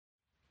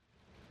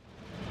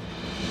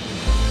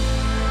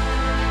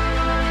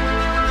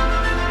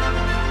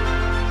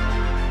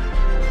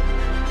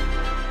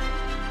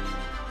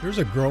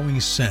there's a growing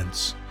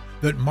sense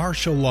that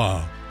martial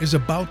law is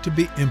about to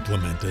be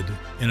implemented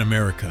in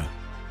America.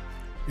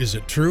 Is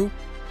it true?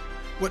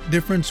 What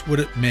difference would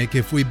it make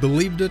if we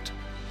believed it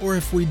or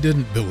if we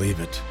didn't believe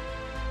it?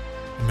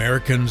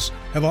 Americans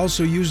have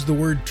also used the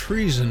word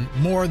treason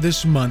more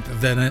this month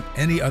than at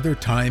any other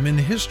time in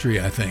history,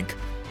 I think.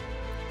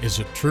 Is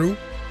it true?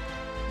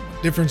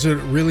 What difference would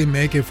it really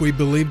make if we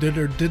believed it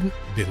or didn't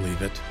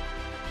believe it?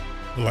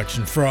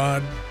 Election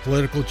fraud,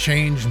 political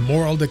change,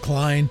 moral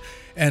decline,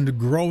 and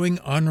growing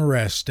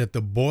unrest at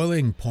the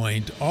boiling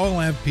point all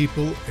have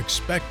people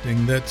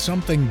expecting that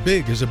something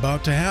big is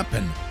about to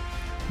happen.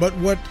 But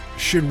what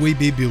should we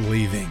be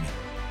believing?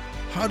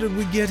 How did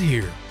we get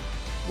here?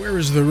 Where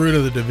is the root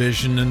of the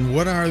division, and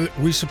what are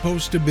we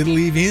supposed to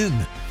believe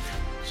in?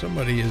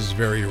 Somebody is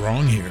very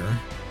wrong here.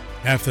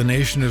 Half the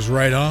nation is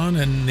right on,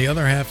 and the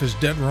other half is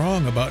dead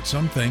wrong about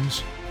some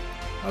things.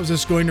 How's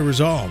this going to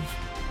resolve?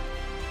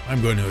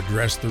 I'm going to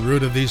address the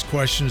root of these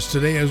questions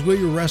today as we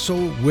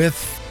wrestle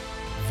with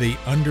the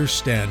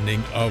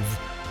understanding of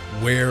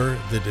where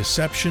the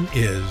deception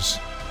is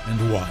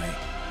and why.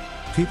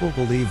 People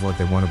believe what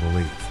they want to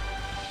believe.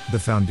 The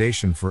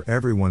foundation for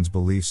everyone's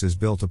beliefs is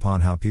built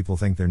upon how people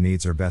think their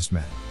needs are best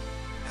met.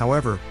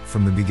 However,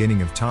 from the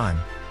beginning of time,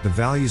 the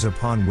values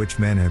upon which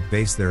men have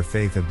based their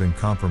faith have been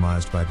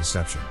compromised by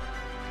deception.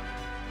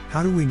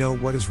 How do we know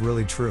what is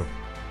really true?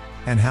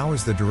 And how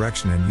is the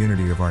direction and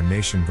unity of our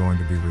nation going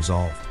to be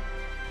resolved?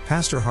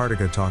 Pastor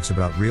Hardiga talks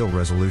about real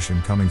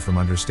resolution coming from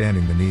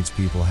understanding the needs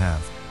people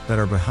have that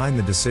are behind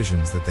the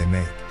decisions that they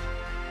make.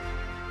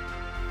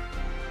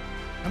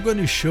 I'm going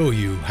to show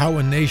you how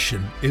a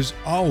nation is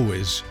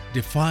always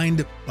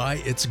defined by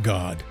its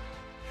God,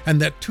 and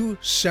that two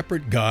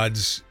separate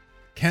gods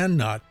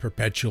cannot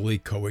perpetually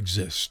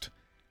coexist.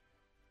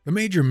 The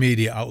major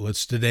media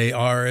outlets today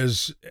are,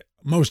 as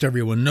most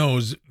everyone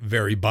knows,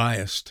 very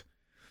biased.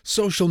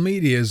 Social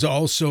media has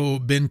also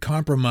been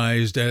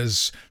compromised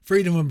as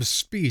freedom of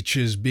speech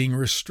is being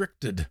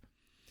restricted.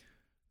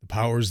 The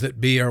powers that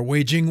be are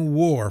waging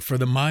war for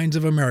the minds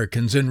of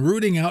Americans, and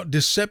rooting out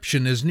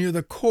deception is near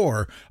the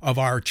core of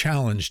our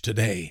challenge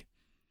today.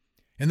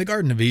 In the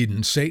Garden of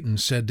Eden, Satan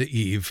said to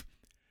Eve,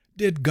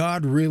 "Did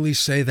God really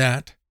say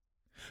that?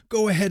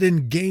 Go ahead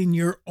and gain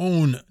your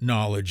own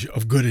knowledge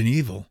of good and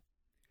evil.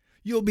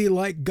 You'll be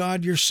like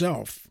God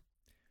yourself.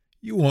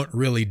 You won't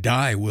really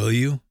die, will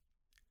you?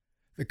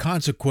 The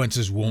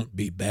consequences won't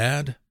be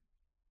bad."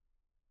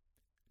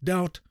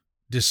 Doubt,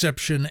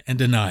 deception, and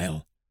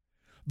denial.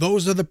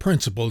 Those are the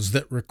principles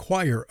that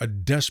require a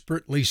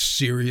desperately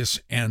serious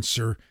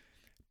answer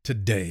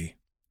today.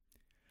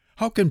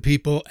 How can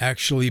people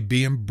actually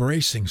be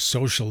embracing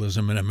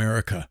socialism in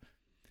America?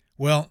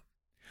 Well,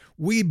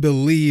 we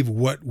believe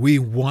what we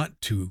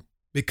want to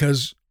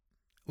because,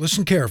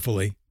 listen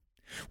carefully,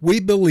 we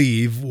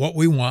believe what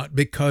we want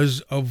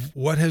because of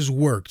what has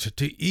worked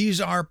to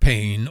ease our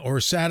pain or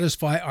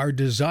satisfy our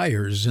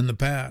desires in the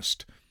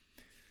past.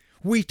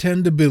 We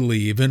tend to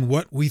believe in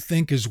what we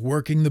think is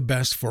working the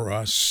best for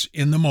us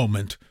in the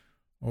moment,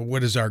 or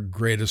what is our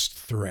greatest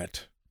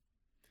threat.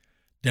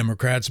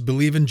 Democrats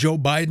believe in Joe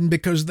Biden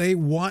because they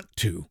want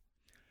to.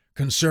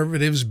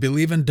 Conservatives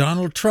believe in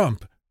Donald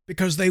Trump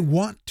because they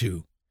want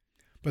to.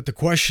 But the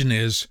question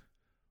is,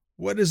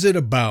 what is it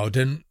about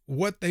and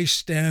what they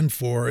stand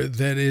for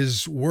that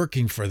is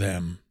working for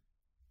them?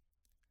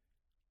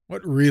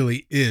 What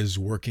really is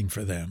working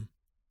for them?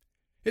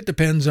 It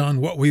depends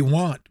on what we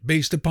want,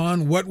 based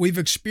upon what we've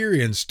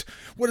experienced,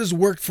 what has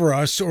worked for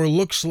us or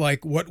looks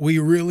like what we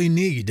really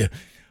need.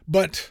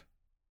 But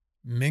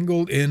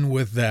mingled in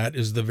with that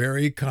is the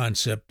very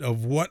concept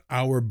of what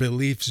our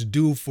beliefs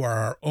do for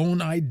our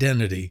own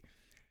identity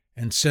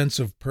and sense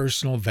of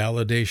personal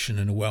validation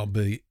and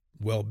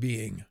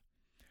well-being.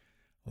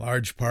 A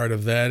large part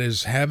of that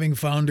is having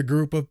found a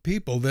group of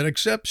people that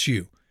accepts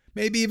you,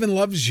 maybe even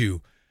loves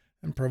you,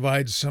 and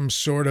provides some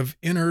sort of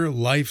inner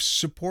life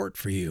support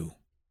for you.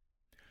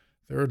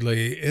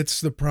 Thirdly, it's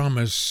the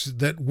promise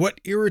that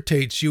what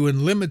irritates you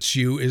and limits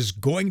you is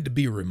going to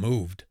be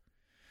removed.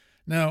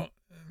 Now,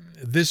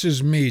 this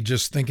is me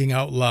just thinking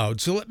out loud,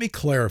 so let me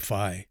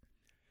clarify,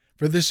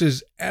 for this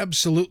is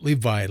absolutely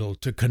vital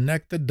to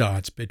connect the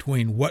dots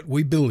between what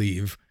we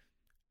believe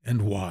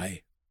and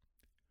why.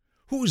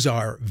 Who's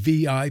our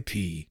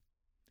VIP?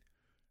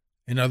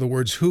 In other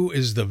words, who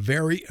is the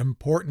very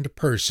important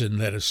person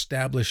that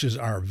establishes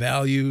our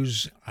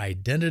values,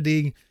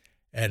 identity,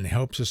 and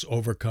helps us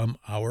overcome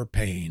our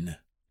pain?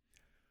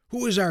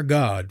 Who is our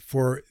God?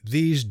 For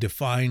these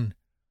define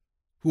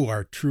who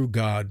our true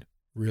God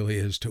really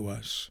is to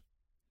us.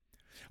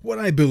 What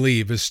I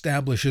believe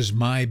establishes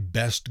my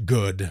best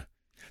good.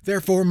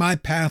 Therefore, my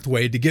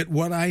pathway to get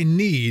what I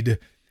need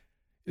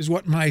is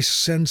what my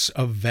sense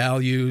of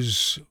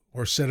values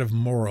or set of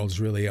morals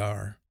really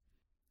are.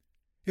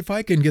 If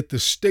I can get the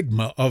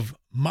stigma of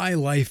my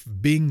life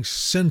being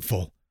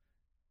sinful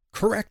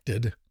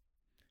corrected,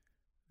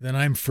 then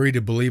I'm free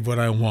to believe what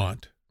I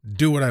want,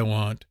 do what I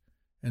want,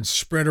 and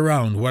spread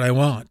around what I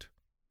want.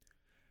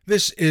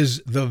 This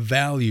is the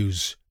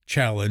values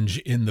challenge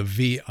in the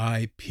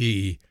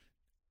VIP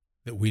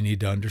that we need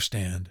to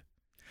understand.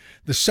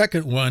 The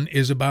second one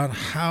is about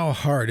how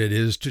hard it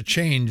is to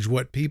change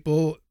what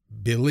people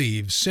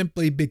believe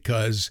simply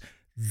because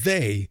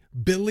they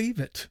believe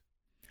it.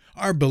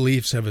 Our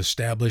beliefs have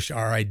established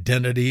our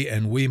identity,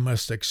 and we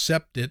must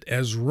accept it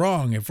as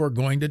wrong if we're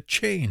going to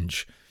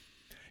change.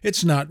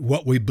 It's not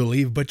what we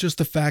believe, but just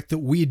the fact that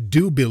we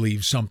do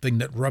believe something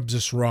that rubs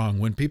us wrong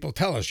when people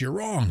tell us you're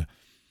wrong.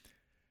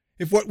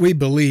 If what we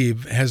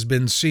believe has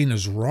been seen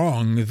as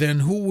wrong,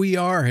 then who we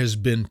are has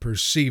been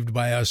perceived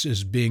by us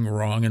as being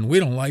wrong, and we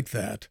don't like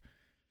that.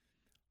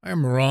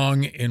 I'm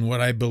wrong in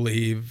what I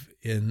believe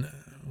in.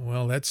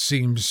 Well, that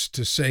seems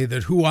to say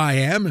that who I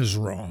am is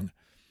wrong.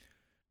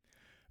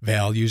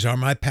 Values are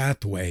my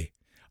pathway.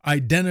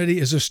 Identity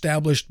is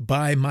established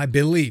by my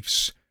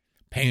beliefs.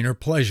 Pain or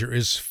pleasure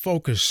is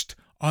focused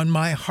on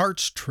my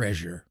heart's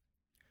treasure.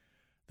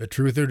 The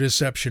truth or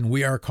deception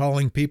we are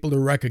calling people to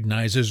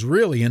recognize is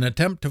really an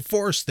attempt to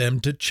force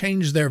them to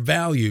change their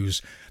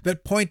values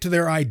that point to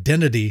their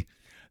identity,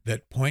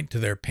 that point to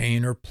their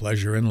pain or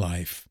pleasure in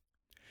life.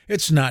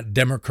 It's not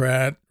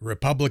Democrat,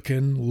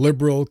 Republican,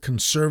 liberal,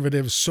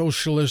 conservative,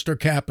 socialist, or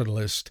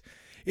capitalist.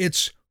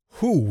 It's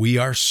who we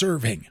are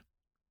serving.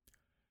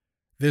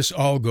 This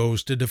all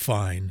goes to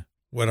define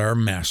what our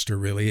master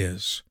really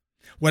is.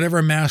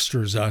 Whatever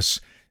masters us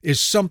is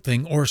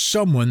something or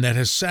someone that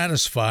has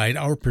satisfied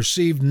our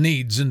perceived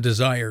needs and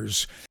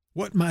desires.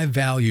 What my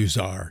values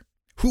are,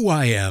 who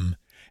I am,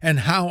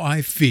 and how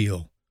I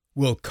feel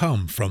will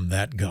come from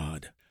that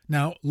God.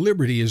 Now,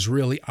 liberty is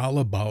really all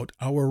about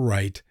our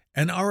right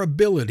and our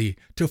ability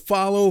to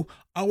follow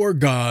our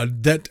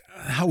God, that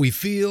how we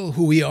feel,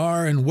 who we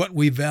are, and what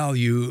we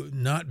value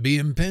not be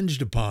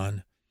impinged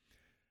upon.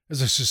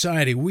 As a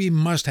society, we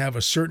must have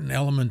a certain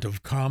element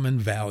of common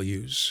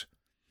values.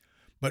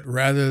 But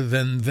rather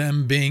than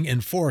them being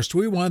enforced,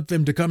 we want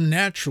them to come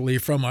naturally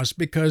from us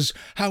because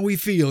how we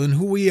feel and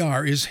who we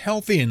are is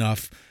healthy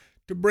enough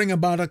to bring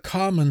about a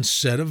common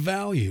set of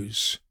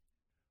values.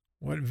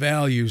 What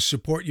values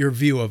support your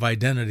view of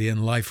identity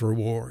and life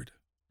reward?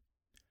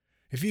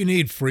 If you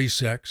need free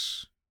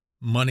sex,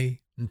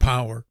 money, and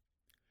power,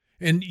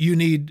 and you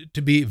need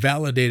to be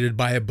validated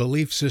by a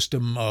belief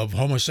system of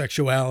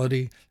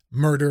homosexuality,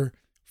 murder,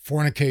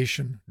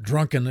 fornication,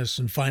 drunkenness,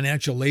 and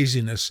financial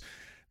laziness,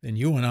 then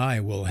you and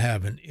I will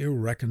have an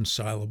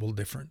irreconcilable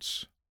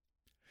difference.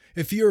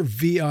 If your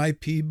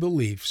VIP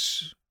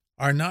beliefs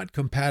are not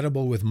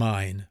compatible with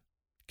mine,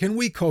 can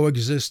we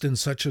coexist in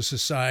such a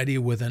society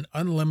with an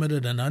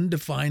unlimited and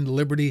undefined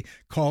liberty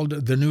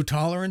called the New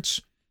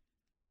Tolerance?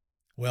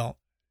 Well,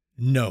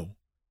 no,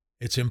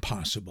 it's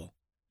impossible.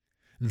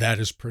 That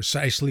is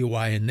precisely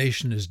why a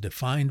nation is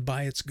defined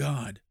by its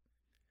God.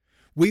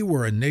 We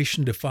were a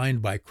nation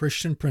defined by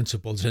Christian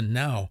principles, and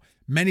now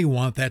many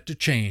want that to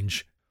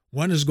change.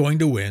 One is going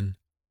to win,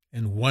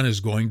 and one is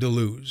going to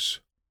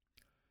lose.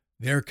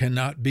 There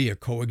cannot be a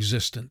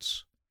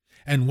coexistence,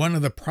 and one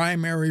of the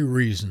primary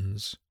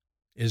reasons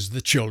is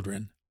the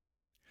children.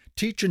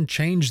 Teach and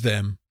change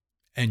them,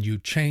 and you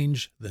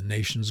change the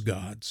nation's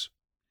gods.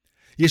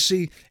 You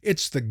see,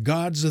 it's the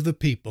gods of the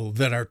people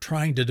that are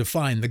trying to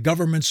define the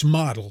government's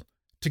model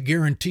to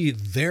guarantee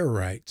their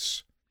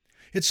rights.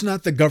 It's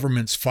not the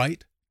government's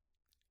fight.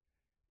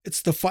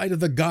 It's the fight of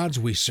the gods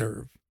we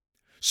serve.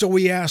 So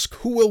we ask,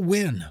 who will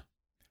win?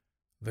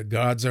 The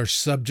gods are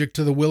subject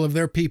to the will of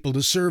their people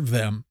to serve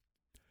them.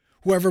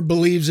 Whoever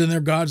believes in their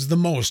gods the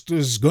most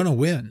is going to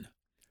win.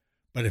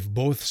 But if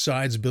both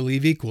sides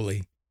believe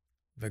equally,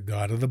 the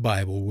God of the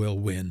Bible will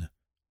win.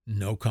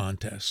 No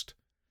contest.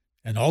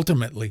 And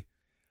ultimately,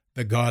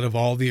 the God of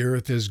all the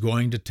earth is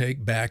going to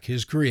take back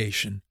his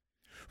creation.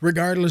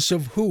 Regardless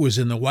of who is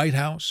in the White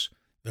House,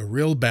 the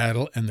real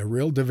battle and the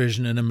real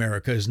division in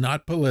America is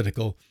not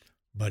political,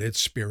 but it's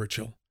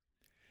spiritual.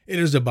 It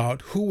is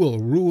about who will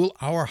rule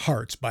our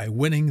hearts by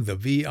winning the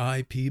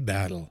VIP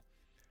battle.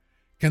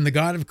 Can the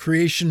God of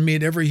creation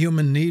meet every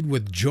human need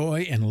with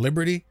joy and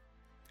liberty?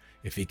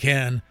 If he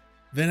can,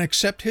 then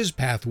accept his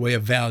pathway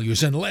of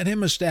values and let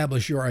him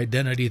establish your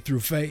identity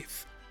through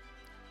faith.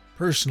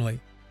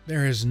 Personally,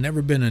 there has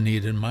never been a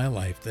need in my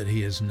life that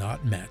he has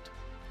not met,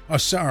 a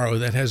sorrow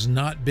that has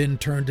not been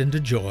turned into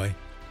joy,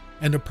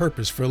 and a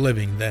purpose for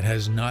living that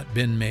has not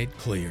been made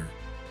clear.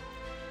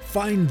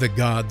 Find the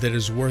God that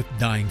is worth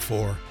dying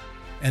for,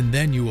 and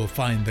then you will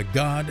find the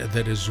God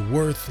that is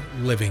worth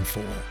living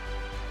for.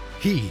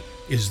 He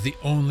is the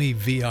only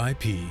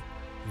VIP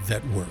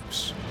that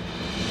works.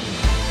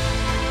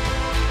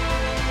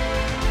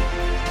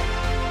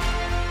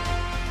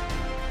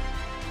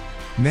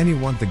 Many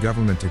want the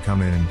government to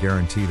come in and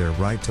guarantee their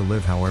right to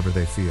live however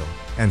they feel,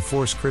 and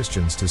force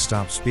Christians to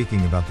stop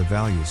speaking about the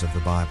values of the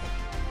Bible.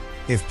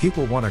 If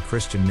people want a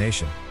Christian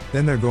nation,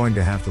 then they're going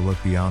to have to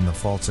look beyond the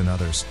faults in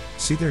others,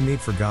 see their need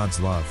for God's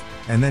love,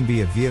 and then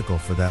be a vehicle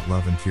for that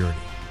love and purity.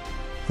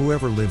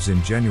 Whoever lives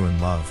in genuine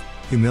love,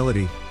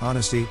 humility,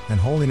 honesty, and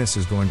holiness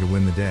is going to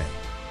win the day.